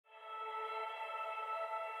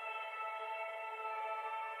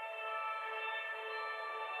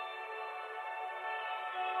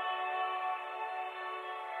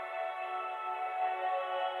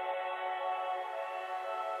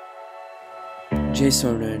Shree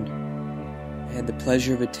Swaminarayan. I had the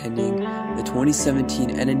pleasure of attending the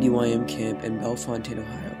 2017 NNDYM camp in Bellefontaine,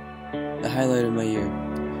 Ohio, the highlight of my year.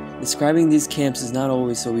 Describing these camps is not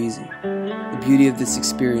always so easy. The beauty of this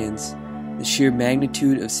experience, the sheer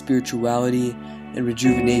magnitude of spirituality and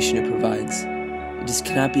rejuvenation it provides, it just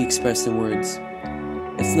cannot be expressed in words.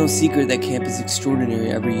 It's no secret that camp is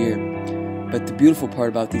extraordinary every year, but the beautiful part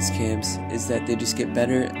about these camps is that they just get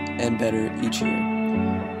better and better each year.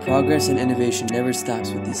 Progress and innovation never stops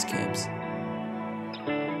with these camps.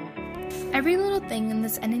 Every little thing in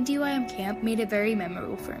this NNDYM camp made it very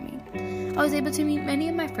memorable for me. I was able to meet many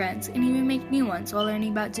of my friends and even make new ones while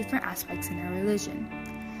learning about different aspects in our religion.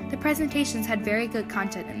 The presentations had very good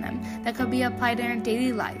content in them that could be applied in our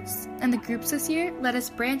daily lives, and the groups this year let us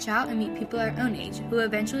branch out and meet people our own age who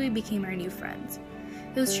eventually became our new friends.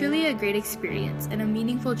 It was truly a great experience and a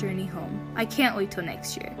meaningful journey home. I can't wait till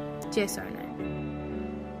next year. Shree Raja.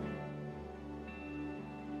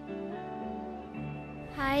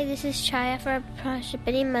 Hi, this is Chaya for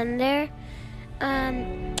Prashapati Mandir.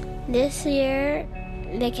 This year,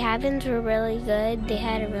 the cabins were really good. They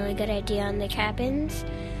had a really good idea on the cabins.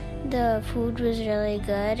 The food was really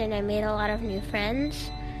good, and I made a lot of new friends.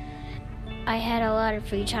 I had a lot of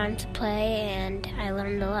free time to play, and I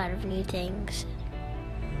learned a lot of new things.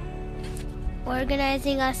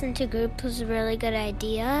 Organizing us into groups was a really good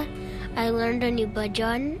idea. I learned a new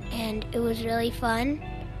bhajan, and it was really fun.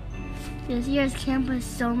 This year's camp was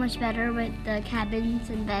so much better with the cabins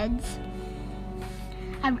and beds.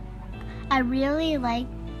 I really liked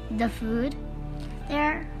the food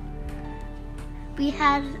there. We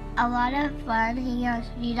had a lot of fun hanging out with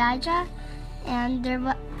Shree Raja, and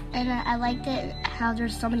I liked it how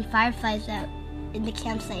there's so many fireflies out in the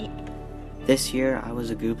campsite. This year I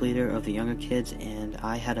was a group leader of the younger kids, and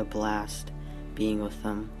I had a blast being with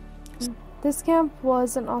them. This camp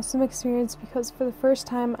was an awesome experience because for the first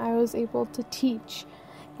time I was able to teach,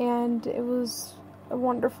 and it was a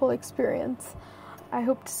wonderful experience. I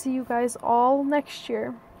hope to see you guys all next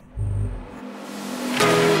year.